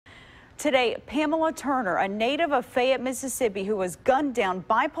Today, Pamela Turner, a native of Fayette, Mississippi, who was gunned down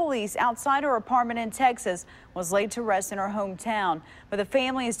by police outside her apartment in Texas, was laid to rest in her hometown. But the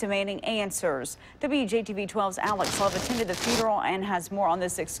family is demanding answers. WJTV 12's Alex Love attended the funeral and has more on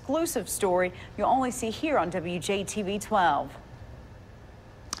this exclusive story you'll only see here on WJTV 12.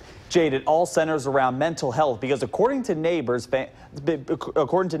 Jade, it all centers around mental health because according to neighbors and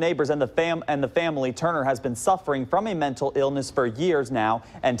the family, Turner has been suffering from a mental illness for years now,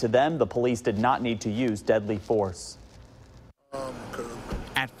 and to them, the police did not need to use deadly force.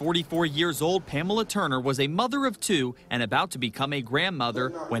 At 44 years old, Pamela Turner was a mother of two and about to become a grandmother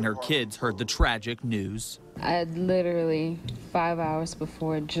when her kids heard the tragic news. I literally 5 hours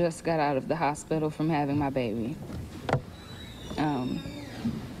before just got out of the hospital from having my baby.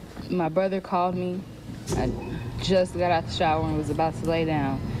 My brother called me. I just got out the shower and was about to lay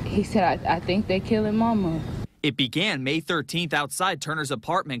down. He said, I think they're killing Mama. It began May 13th outside Turner's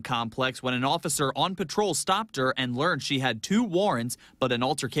apartment complex when an officer on patrol stopped her and learned she had 2 warrants, but an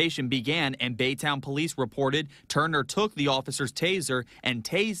altercation began and Baytown police reported Turner took the officer's taser and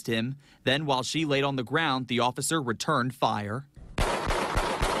tased him. Then while she laid on the ground, the officer returned fire.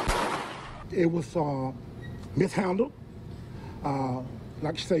 It was mishandled.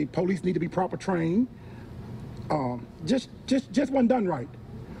 Like you say, police need to be proper trained. Just wasn't done right.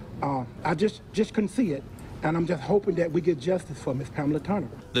 I just couldn't see it. And I'm just hoping that we get justice for Miss Pamela Turner.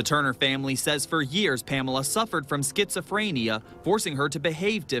 The Turner family says for years Pamela suffered from schizophrenia, forcing her to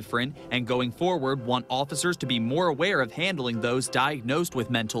behave different, and going forward want officers to be more aware of handling those diagnosed with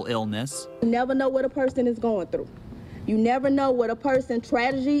mental illness. You never know what a person is going through. You never know what a person's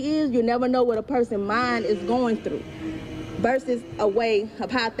tragedy is. You never know what a person's mind is going through versus a way of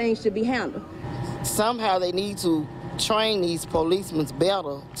how things should be handled. Somehow they need to train these policemen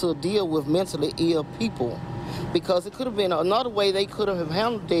better to deal with mentally ill people, because it could have been another way they could have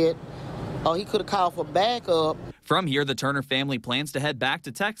handled it, or he could have called for backup. From here, the Turner family plans to head back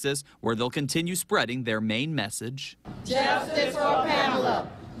to Texas, where they'll continue spreading their main message. Justice for Pamela!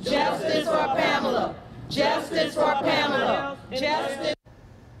 Justice for Pamela! Justice for Pamela! Justice.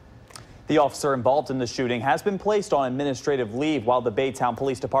 The officer involved in the shooting has been placed on administrative leave while the Baytown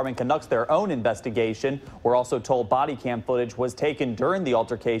Police Department conducts their own investigation. We're also told body cam footage was taken during the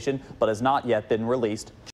altercation, but has not yet been released.